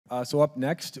So up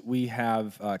next, we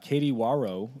have Katie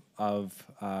Wawro of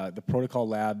the Protocol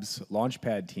Labs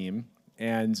Launchpad team.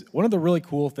 And one of the really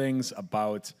cool things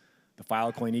about the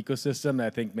Filecoin ecosystem that I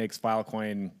think makes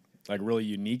Filecoin like really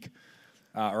unique,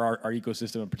 or our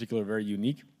ecosystem in particular very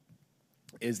unique,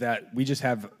 is that we just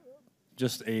have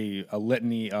just a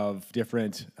litany of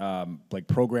different like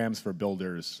programs for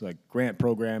builders, like grant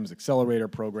programs, accelerator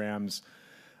programs.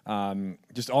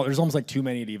 There's almost like too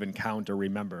many to even count or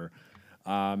remember.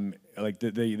 Like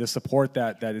the support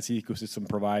that this ecosystem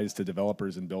provides to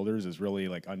developers and builders is really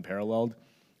like unparalleled.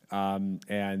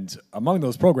 And among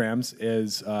those programs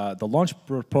is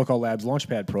the Protocol Labs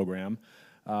Launchpad program,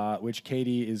 which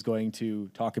Katie is going to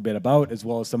talk a bit about, as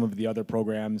well as some of the other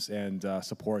programs and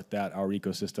support that our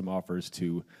ecosystem offers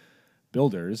to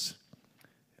builders.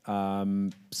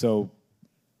 So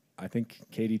I think,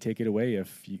 Katie, take it away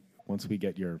once we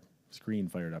get your screen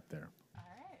fired up there.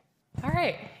 All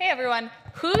right. Hey, everyone.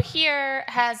 Who here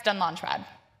has done Launchpad?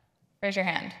 Raise your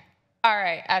hand. All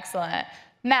right. Excellent.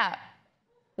 Matt,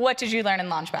 what did you learn in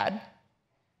Launchpad?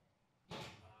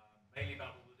 Mainly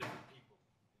about all the different people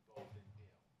involved in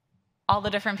PL. All the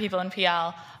different people in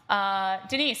PL.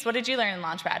 Denise, what did you learn in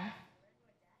Launchpad?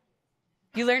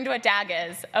 You learned what DAG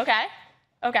is. Okay.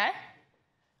 Okay.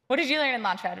 What did you learn in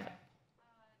Launchpad?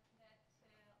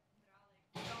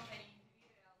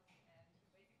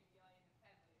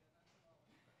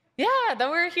 Yeah, that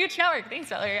we're a huge network. Thanks,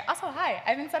 Valerie. Also, hi.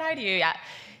 I haven't said hi to you yet.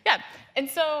 Yeah, and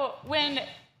so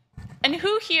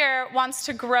who here wants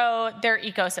to grow their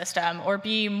ecosystem or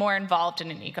be more involved in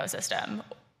an ecosystem?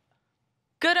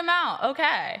 Good amount,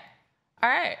 okay. All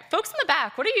right, folks in the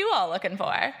back, what are you all looking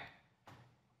for?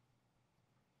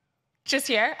 Just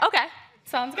here? Okay,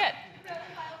 sounds good.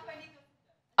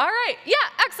 All right, yeah,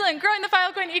 excellent, growing the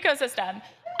Filecoin ecosystem.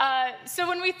 So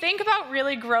when we think about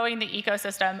really growing the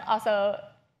ecosystem, also,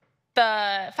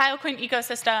 the Filecoin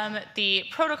ecosystem, the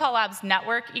Protocol Labs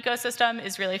network ecosystem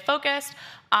is really focused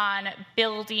on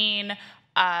building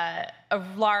a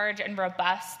large and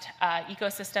robust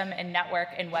ecosystem and network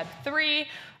in Web3.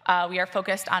 We are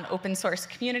focused on open source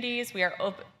communities. We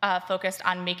are focused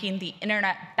on making the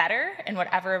internet better in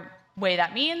whatever way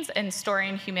that means and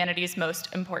storing humanity's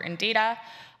most important data.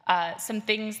 Some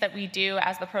things that we do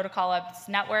as the Protocol Labs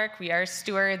network, we are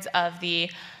stewards of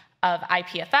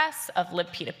IPFS, of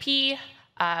libp2p,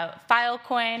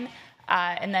 Filecoin,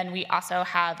 and then we also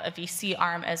have a VC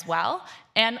arm as well.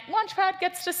 And Launchpad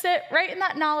gets to sit right in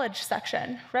that knowledge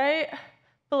section, right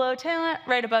below talent,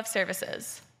 right above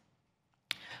services.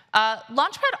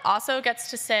 Launchpad also gets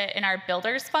to sit in our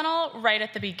builders funnel right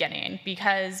at the beginning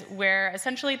because we're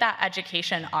essentially that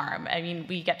education arm. I mean,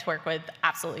 we get to work with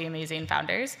absolutely amazing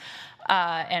founders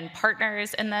and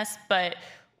partners in this, but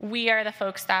we are the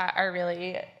folks that are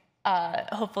really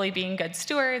hopefully being good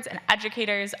stewards and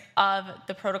educators of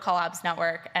the Protocol Labs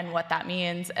network and what that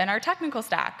means and our technical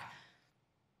stack.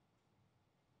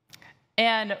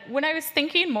 And when I was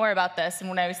thinking more about this and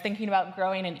when I was thinking about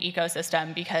growing an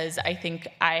ecosystem, because I think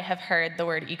I have heard the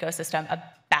word ecosystem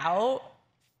about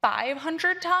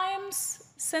 500 times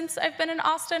since I've been in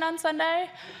Austin on Sunday,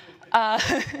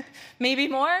 maybe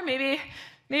more, maybe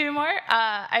more.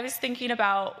 I was thinking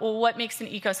about, well, what makes an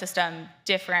ecosystem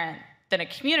different than a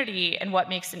community, and what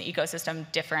makes an ecosystem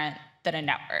different than a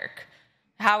network?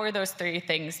 How are those three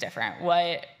things different?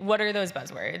 What are those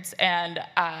buzzwords? And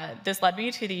this led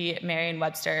me to the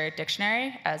Merriam-Webster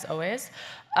dictionary, as always,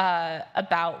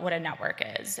 about what a network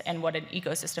is, and what an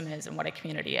ecosystem is, and what a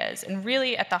community is. And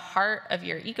really, at the heart of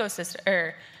your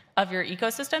ecosystem,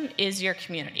 is your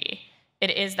community.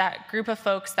 It is that group of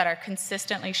folks that are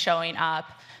consistently showing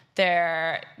up.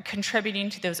 They're contributing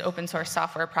to those open source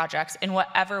software projects in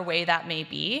whatever way that may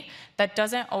be. That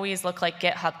doesn't always look like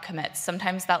GitHub commits.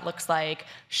 Sometimes that looks like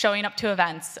showing up to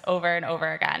events over and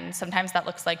over again. Sometimes that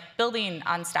looks like building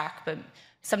on Stack, but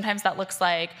sometimes that looks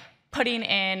like putting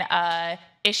in an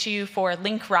issue for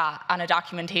link rot on a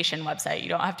documentation website. You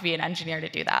don't have to be an engineer to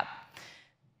do that.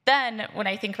 Then when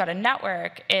I think about a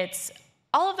network, it's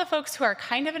all of the folks who are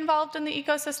kind of involved in the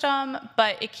ecosystem,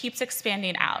 but it keeps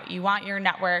expanding out. You want your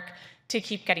network to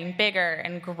keep getting bigger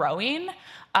and growing,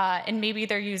 and maybe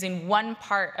they're using one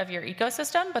part of your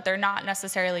ecosystem, but they're not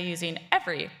necessarily using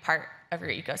every part of your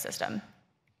ecosystem.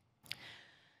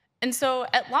 And so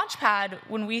at Launchpad,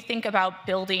 when we think about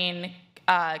building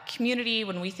community,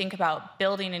 when we think about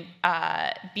building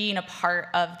and being a part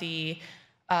of the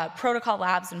Protocol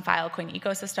Labs and Filecoin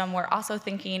ecosystem, we're also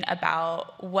thinking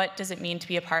about what does it mean to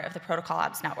be a part of the Protocol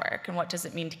Labs network, and what does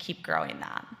it mean to keep growing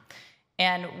that.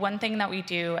 And one thing that we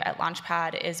do at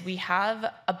Launchpad is we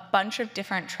have a bunch of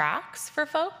different tracks for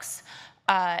folks.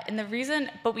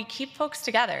 But we keep folks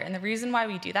together. And the reason why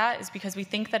we do that is because we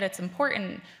think that it's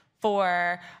important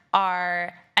for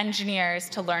our engineers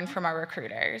to learn from our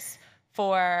recruiters,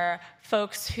 for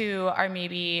folks who are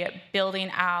maybe building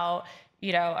out,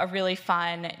 a really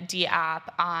fun D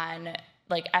app on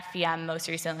like FVM most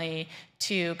recently,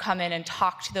 to come in and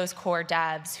talk to those core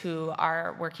devs who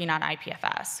are working on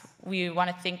IPFS. We want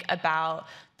to think about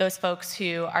those folks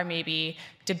who are maybe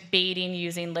debating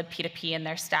using libp2p in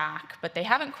their stack, but they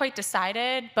haven't quite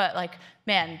decided, but like,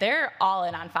 man, they're all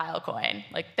in on Filecoin.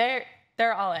 Like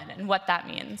they're all in, and what that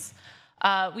means.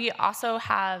 We also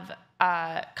have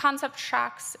concept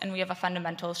tracks, and we have a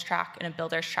fundamentals track and a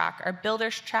builders track. Our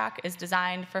builders track is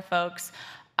designed for folks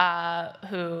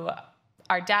who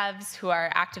are devs who are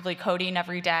actively coding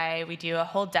every day. We do a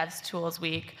whole devs tools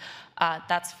week.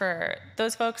 That's for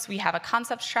those folks. We have a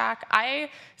concepts track. I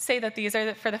say that these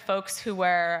are for the folks who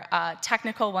were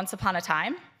technical once upon a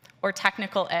time, or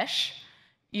technical-ish.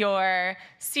 Your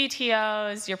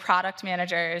CTOs, your product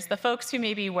managers, the folks who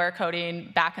maybe were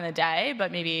coding back in the day, but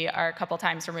maybe are a couple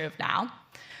times removed now.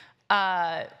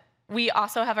 We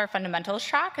also have our fundamentals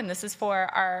track, and this is for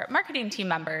our marketing team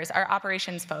members, our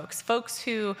operations folks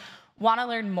who want to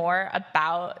learn more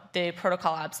about the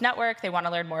Protocol Labs network. They want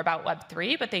to learn more about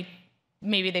Web3, but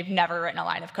maybe they've never written a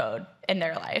line of code in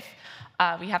their life.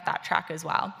 We have that track as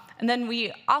well. And then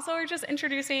we also are just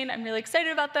introducing, I'm really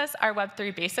excited about this, our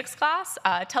Web3 basics class.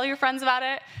 Tell your friends about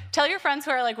it. Tell your friends who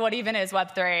are like, what even is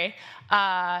Web3?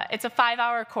 It's a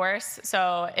 5-hour course,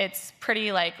 so it's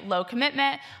pretty like low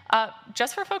commitment,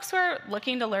 just for folks who are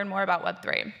looking to learn more about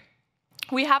Web3.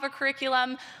 We have a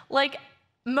curriculum. Like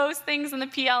most things in the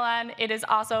PLN, it is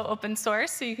also open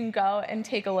source, so you can go and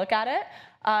take a look at it.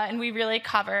 And we really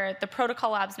cover the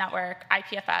Protocol Labs network,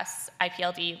 IPFS,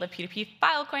 IPLD, libp2p,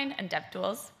 Filecoin, and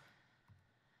DevTools.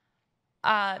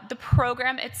 The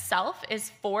program itself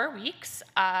is 4 weeks,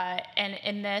 and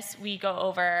in this we go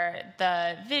over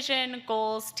the vision,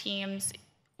 goals, teams.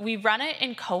 We run it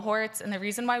in cohorts, and the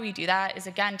reason why we do that is,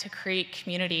 again, to create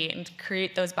community and to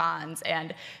create those bonds.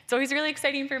 And it's always really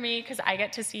exciting for me because I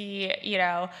get to see,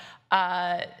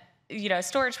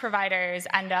 storage providers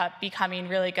end up becoming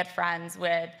really good friends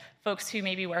with folks who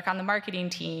maybe work on the marketing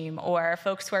team, or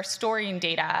folks who are storing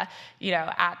data,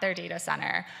 at their data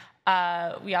center.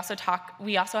 We also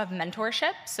have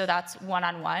mentorship, so that's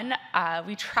one-on-one.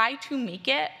 We try to make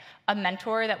it a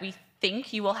mentor that we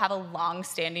think you will have a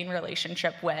long-standing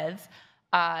relationship with,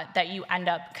 that you end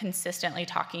up consistently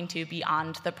talking to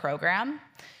beyond the program.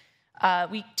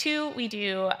 Week 2, we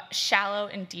do shallow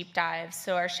and deep dives.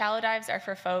 So our shallow dives are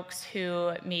for folks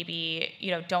who maybe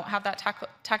don't have that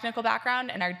technical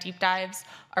background, and our deep dives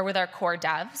are with our core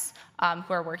devs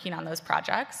who are working on those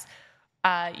projects.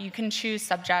 You can choose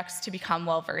subjects to become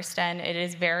well-versed in. It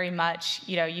is very much,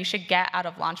 you should get out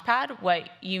of Launchpad what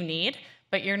you need,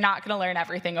 but you're not going to learn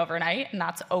everything overnight, and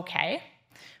that's okay.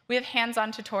 We have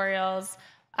hands-on tutorials.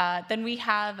 Then we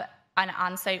have an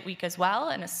on-site week as well,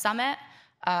 and a summit.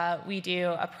 We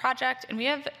do a project, and we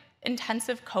have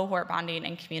intensive cohort bonding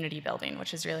and community building,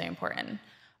 which is really important.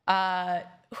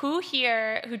 Who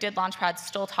here who did Launchpad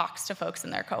still talks to folks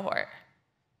in their cohort?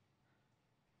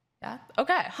 Yeah,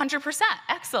 okay, 100%,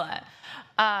 excellent.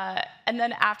 And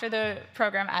then after the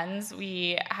program ends,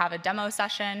 we have a demo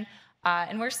session,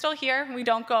 and we're still here, we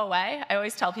don't go away. I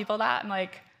always tell people that, I'm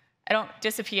like, I don't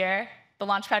disappear. The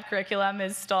Launchpad curriculum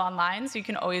is still online, so you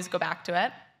can always go back to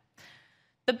it.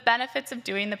 The benefits of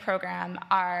doing the program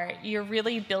are you're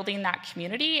really building that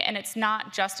community, and it's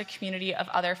not just a community of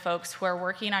other folks who are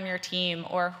working on your team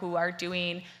or who are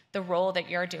doing the role that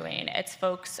you're doing. It's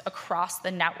folks across the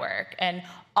network, and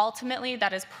ultimately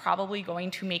that is probably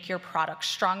going to make your product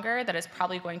stronger, that is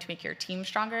probably going to make your team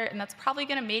stronger, and that's probably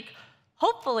going to make,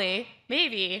 hopefully,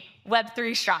 maybe,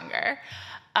 Web3 stronger.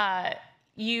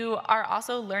 You are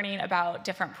also learning about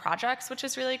different projects, which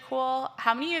is really cool.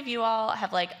 How many of you all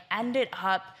have ended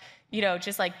up,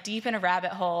 just deep in a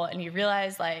rabbit hole, and you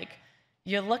realize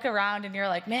you look around and you're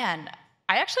like, man,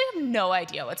 I actually have no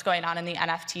idea what's going on in the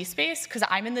NFT space because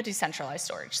I'm in the decentralized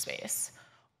storage space.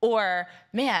 Or,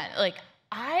 man,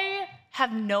 I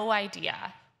have no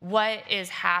idea what is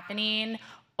happening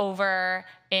over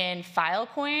in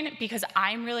Filecoin because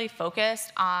I'm really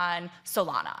focused on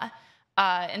Solana.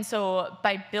 And so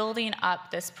by building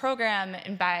up this program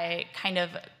and by kind of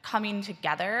coming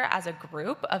together as a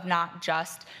group of not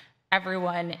just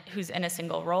everyone who's in a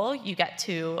single role, you get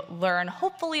to learn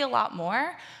hopefully a lot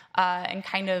more and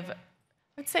kind of,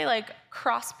 let's say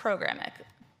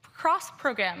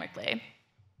cross-programmically.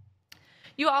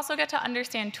 You also get to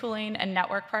understand tooling and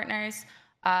network partners.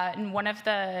 And one of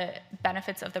the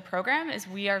benefits of the program is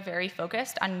we are very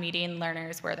focused on meeting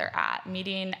learners where they're at,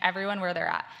 meeting everyone where they're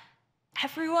at.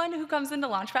 Everyone who comes into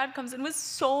Launchpad comes in with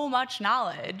so much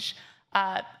knowledge.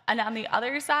 And on the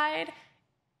other side,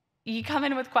 you come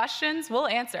in with questions, we'll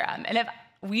answer them. And if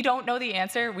we don't know the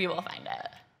answer, we will find it.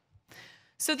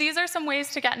 So these are some ways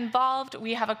to get involved.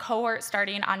 We have a cohort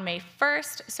starting on May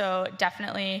 1st, so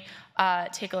definitely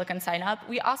take a look and sign up.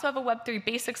 We also have a Web3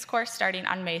 Basics course starting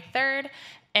on May 3rd,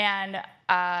 and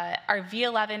our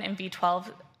V11 and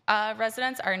V12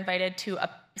 residents are invited to a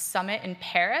summit in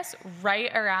Paris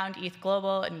right around ETH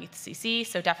Global and ETH CC,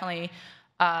 so definitely,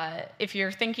 if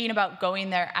you're thinking about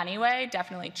going there anyway,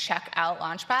 definitely check out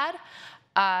Launchpad.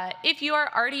 If you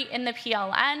are already in the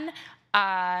PLN,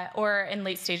 or in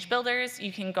late stage builders,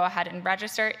 you can go ahead and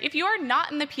register. If you are not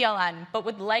in the PLN, but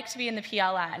would like to be in the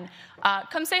PLN,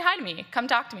 come say hi to me, come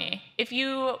talk to me. If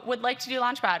you would like to do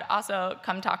Launchpad, also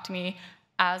come talk to me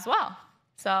as well.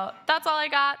 So that's all I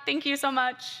got. Thank you so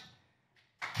much.